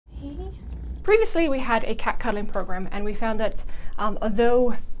Previously, we had a cat cuddling program, and we found that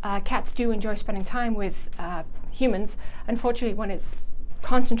although cats do enjoy spending time with humans, unfortunately, when it's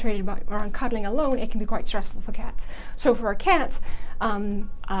concentrated around cuddling alone, it can be quite stressful for cats. So for our cats,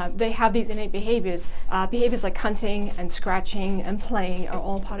 they have these innate behaviors. Behaviors like hunting and scratching and playing are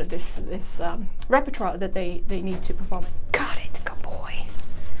all part of this repertoire that they need to perform. Got it, good boy.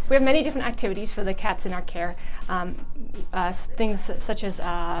 We have many different activities for the cats in our care. Things such as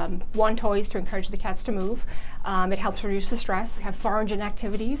wand toys to encourage the cats to move. It helps reduce the stress. We have foraging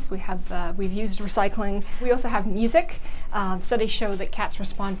activities. We've used recycling. We also have music. Studies show that cats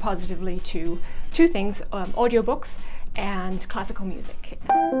respond positively to two things: audiobooks and classical music.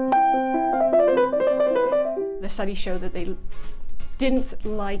 The studies show that they didn't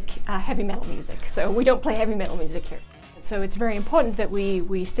like heavy metal music, so we don't play heavy metal music here. So it's very important that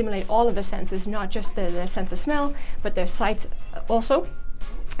we stimulate all of the senses, not just the sense of smell, but their sight also.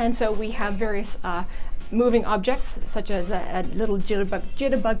 And so we have various moving objects, such as a little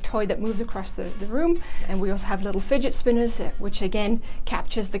jitterbug toy that moves across the room. And we also have little fidget spinners, which again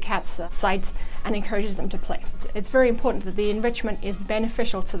captures the cat's sight and encourages them to play. It's very important that the enrichment is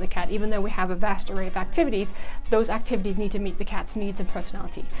beneficial to the cat. Even though we have a vast array of activities, those activities need to meet the cat's needs and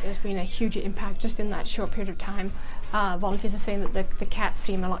personality. There's been a huge impact just in that short period of time. Volunteers are saying that the cats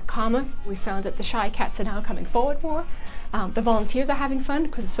seem a lot calmer. We found that the shy cats are now coming forward more. The volunteers are having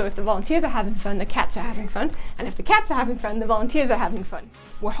fun, so if the volunteers are having fun, the cats are having fun. And if the cats are having fun, the volunteers are having fun.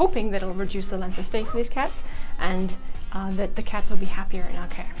 We're hoping that it'll reduce the length of stay for these cats, and that the cats will be happier in our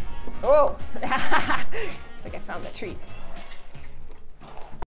care. Oh! It's like I found the treat.